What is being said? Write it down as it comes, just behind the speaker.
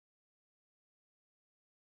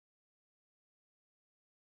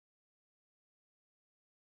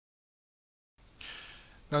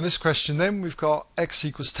Now in this question then we've got x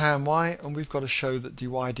equals tan y, and we've got to show that dy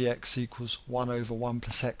dx equals 1 over 1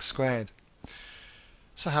 plus x squared.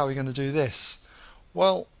 So how are we going to do this?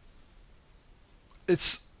 Well,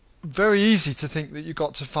 it's very easy to think that you've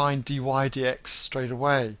got to find dy dx straight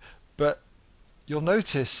away, but you'll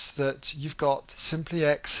notice that you've got simply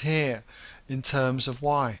x here in terms of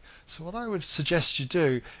y. So what I would suggest you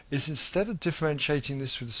do is, instead of differentiating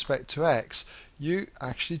this with respect to x, you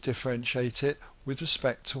actually differentiate it with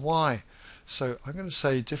respect to y. So I'm going to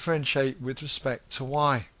say differentiate with respect to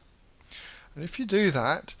y. And if you do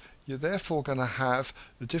that, you're therefore going to have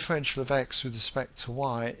the differential of x with respect to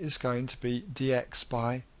y is going to be dx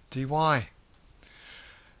by dy.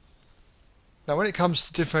 Now when it comes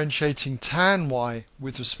to differentiating tan y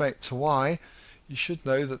with respect to y, you should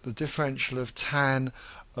know that the differential of tan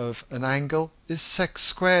of an angle is sec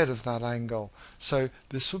squared of that angle. So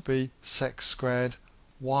this would be sec squared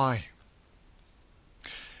y.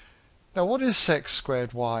 Now what is sec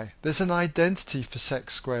squared y? There's an identity for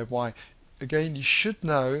sec squared y. Again, you should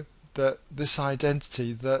know that this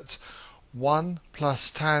identity, that 1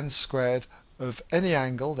 plus tan squared of any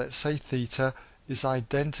angle, let's say theta, is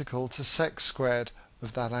identical to sec squared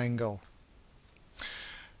of that angle.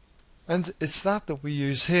 And it's that we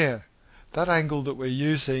use here. That angle that we're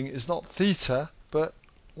using is not theta but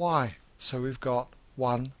y. So we've got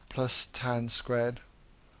 1 plus tan squared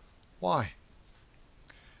y.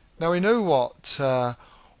 Now we know what tan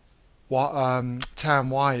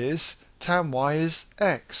y is. Tan y is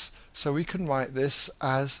x. So we can write this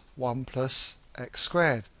as 1 plus x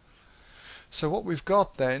squared. So what we've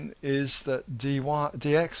got then is that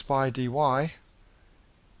dx by dy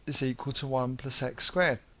is equal to 1 plus x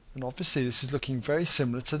squared. And obviously this is looking very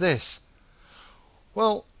similar to this.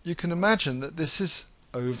 Well, you can imagine that this is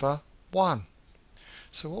over 1.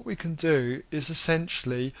 So what we can do is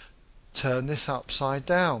essentially turn this upside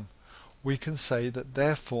down. We can say that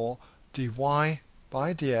therefore dy by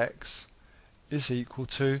dx is equal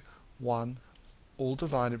to 1 all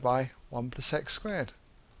divided by 1 plus x squared.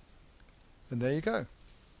 And there you go.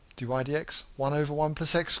 dy dx 1 over 1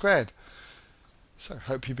 plus x squared. So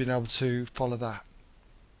hope you've been able to follow that.